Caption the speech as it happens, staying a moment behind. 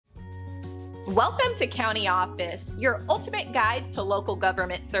Welcome to County Office, your ultimate guide to local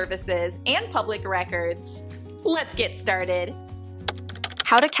government services and public records. Let's get started.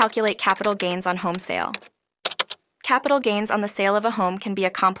 How to calculate capital gains on home sale. Capital gains on the sale of a home can be a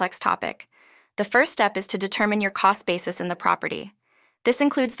complex topic. The first step is to determine your cost basis in the property. This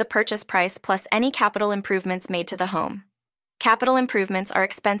includes the purchase price plus any capital improvements made to the home. Capital improvements are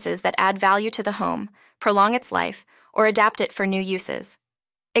expenses that add value to the home, prolong its life, or adapt it for new uses.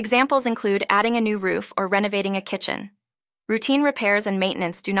 Examples include adding a new roof or renovating a kitchen. Routine repairs and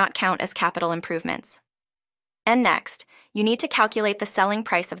maintenance do not count as capital improvements. And next, you need to calculate the selling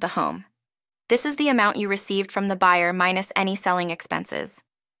price of the home. This is the amount you received from the buyer minus any selling expenses.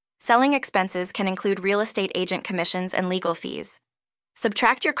 Selling expenses can include real estate agent commissions and legal fees.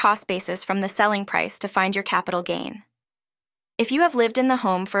 Subtract your cost basis from the selling price to find your capital gain. If you have lived in the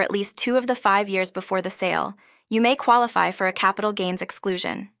home for at least 2 of the 5 years before the sale, you may qualify for a capital gains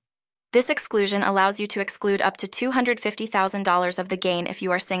exclusion. This exclusion allows you to exclude up to $250,000 of the gain if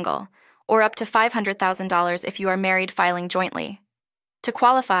you are single, or up to $500,000 if you are married filing jointly. To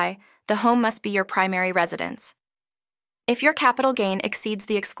qualify, the home must be your primary residence. If your capital gain exceeds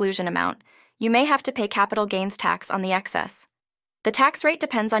the exclusion amount, you may have to pay capital gains tax on the excess. The tax rate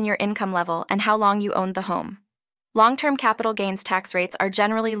depends on your income level and how long you owned the home. Long-term capital gains tax rates are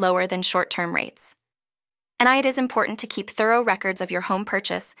generally lower than short-term rates. And it is important to keep thorough records of your home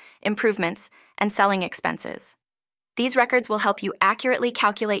purchase, improvements, and selling expenses. These records will help you accurately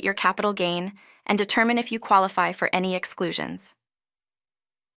calculate your capital gain and determine if you qualify for any exclusions.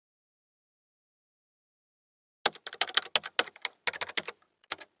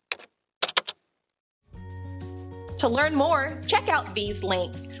 To learn more, check out these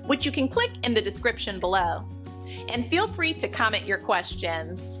links, which you can click in the description below. And feel free to comment your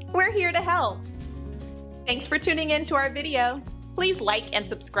questions. We're here to help. Thanks for tuning in to our video. Please like and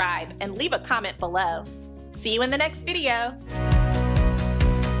subscribe and leave a comment below. See you in the next video.